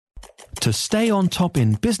To stay on top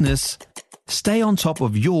in business, stay on top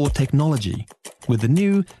of your technology with the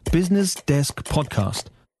new Business Desk podcast,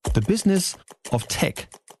 The Business of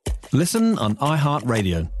Tech. Listen on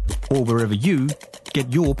iHeartRadio or wherever you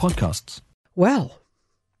get your podcasts. Well,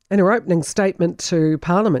 in her opening statement to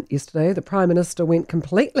Parliament yesterday, the Prime Minister went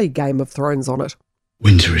completely Game of Thrones on it.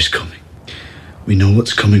 Winter is coming. We know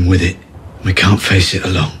what's coming with it. We can't face it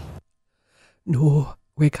alone. No,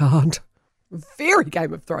 we can't. Very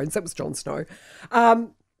Game of Thrones. That was Jon Snow.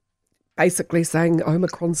 Basically saying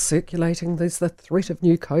Omicron's circulating. There's the threat of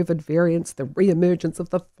new COVID variants, the re-emergence of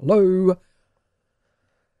the flu.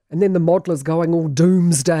 And then the modelers going all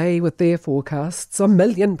doomsday with their forecasts. 1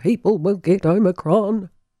 million people will get Omicron.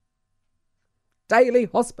 Daily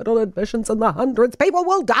hospital admissions in the hundreds. People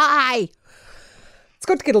will die. It's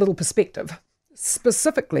good to get a little perspective.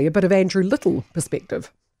 Specifically, a bit of Andrew Little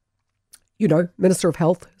perspective. You know, Minister of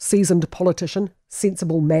Health, seasoned politician,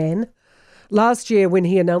 sensible man. Last year, when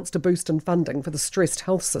he announced a boost in funding for the stressed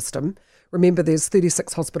health system, remember there's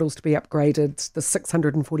 36 hospitals to be upgraded, the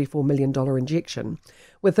 $644 million injection.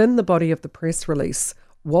 Within the body of the press release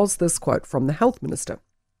was this quote from the Health Minister.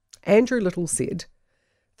 Andrew Little said,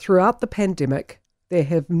 "Throughout the pandemic, there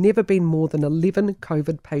have never been more than 11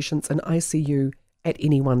 COVID patients in ICU at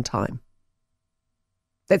any one time."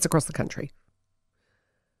 That's across the country,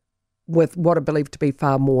 with what are believed to be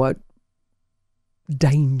far more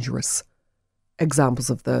dangerous examples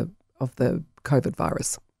of the COVID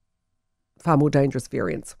virus, far more dangerous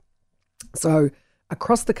variants. So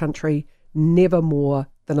across the country, never more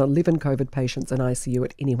than 11 COVID patients in ICU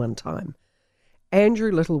at any one time.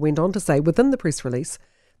 Andrew Little went on to say, within the press release,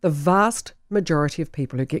 the vast majority of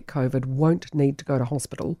people who get COVID won't need to go to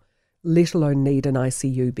hospital, let alone need an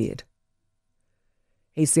ICU bed.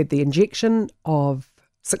 He said the injection of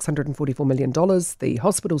 $644 million, the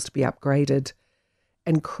hospitals to be upgraded,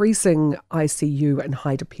 increasing ICU and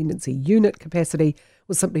high dependency unit capacity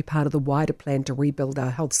was simply part of the wider plan to rebuild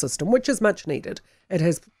our health system, which is much needed. It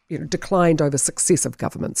has declined over successive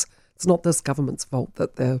governments. It's not this government's fault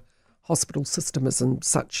that the hospital system is in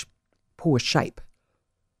such poor shape.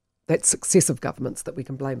 That's successive governments that we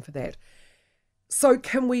can blame for that. So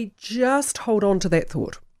can we just hold on to that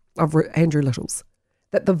thought of Andrew Little's,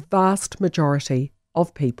 that the vast majority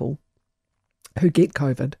of people who get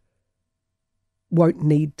COVID won't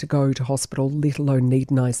need to go to hospital, let alone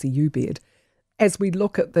need an ICU bed. As we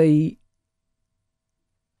look at the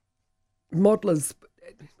modelers'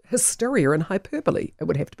 hysteria and hyperbole, it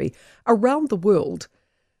would have to be, around the world,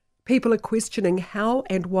 people are questioning how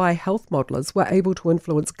and why health modelers were able to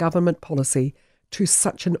influence government policy to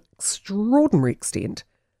such an extraordinary extent.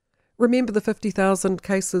 Remember the 50,000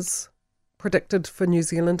 cases predicted for New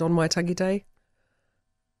Zealand on Waitangi Day?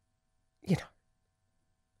 You know,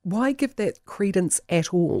 why give that credence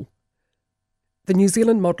at all? The New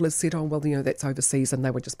Zealand modelers said, oh, well, that's overseas, and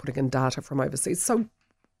they were just putting in data from overseas. So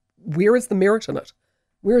where is the merit in it?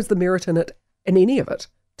 Where is the merit in it, in any of it,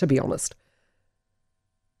 to be honest?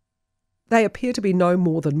 They appear to be no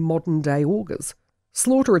more than modern-day augurs.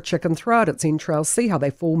 Slaughter a chicken, throw out its entrails, see how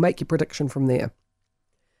they fall, make your prediction from there.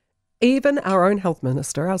 Even our own health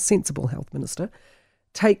minister, our sensible health minister,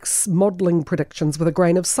 takes modelling predictions with a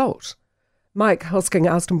grain of salt. Mike Hosking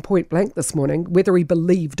asked him point blank this morning whether he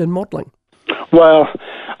believed in modelling. Well,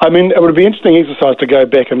 I mean, it would be an interesting exercise to go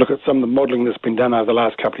back and look at some of the modelling that's been done over the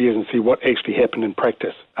last couple of years and see what actually happened in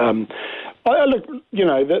practice. Look,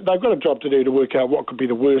 they've got a job to do to work out what could be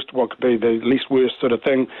the worst, what could be the least worst sort of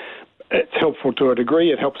thing. It's helpful to a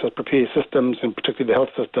degree. It helps us prepare systems, and particularly the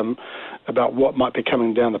health system, about what might be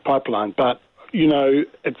coming down the pipeline. But,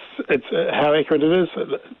 it's how accurate it is,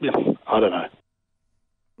 I don't know.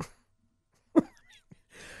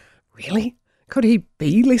 Really? Could he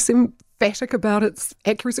be less emphatic about its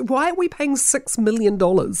accuracy? Why are we paying $6 million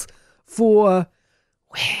for, well,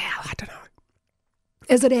 I don't know.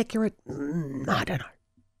 Is it accurate? I don't know.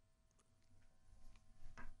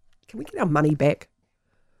 Can we get our money back?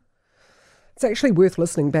 It's actually worth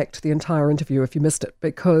listening back to the entire interview if you missed it,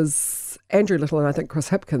 because Andrew Little and I think Chris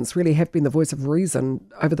Hipkins really have been the voice of reason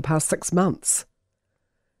over the past 6 months.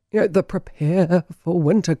 The prepare for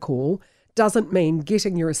winter call doesn't mean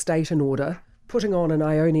getting your estate in order, putting on an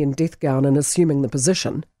Ionian death gown and assuming the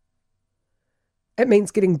position. It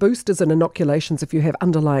means getting boosters and inoculations if you have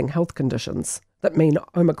underlying health conditions that mean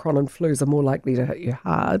Omicron and flus are more likely to hit you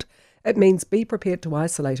hard. It means be prepared to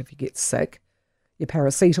isolate if you get sick, your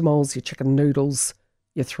paracetamols, your chicken noodles,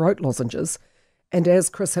 your throat lozenges, and as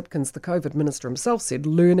Chris Hipkins, the COVID minister himself said,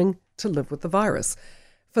 learning to live with the virus.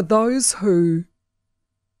 For those who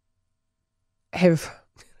have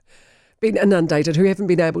been inundated, who haven't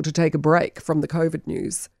been able to take a break from the COVID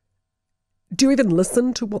news, Do you even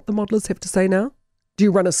listen to what the modelers have to say now? Do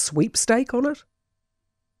you run a sweepstake on it?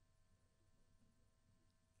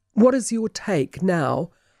 What is your take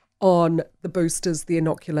now on the boosters, the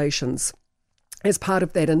inoculations? As part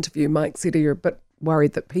of that interview, Mike said you're a bit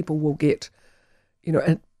worried that people will get,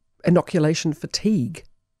 inoculation fatigue.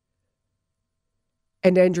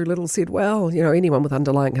 And Andrew Little said, well, anyone with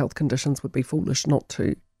underlying health conditions would be foolish not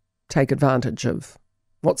to take advantage of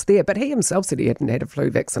what's there. But he himself said he hadn't had a flu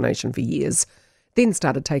vaccination for years, then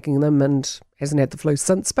started taking them and hasn't had the flu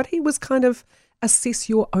since. But he was kind of assess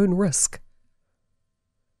your own risk,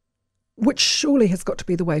 which surely has got to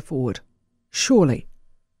be the way forward. Surely.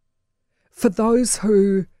 For those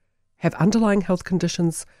who have underlying health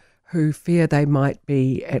conditions, who fear they might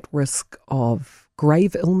be at risk of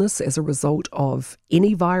grave illness as a result of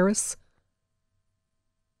any virus,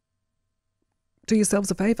 do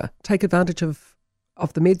yourselves a favour. Take advantage of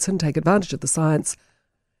the medicine, take advantage of the science,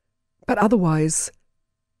 but otherwise,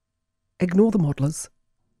 ignore the modelers.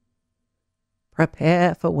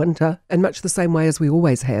 Prepare for winter in much the same way as we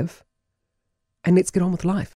always have, and let's get on with life.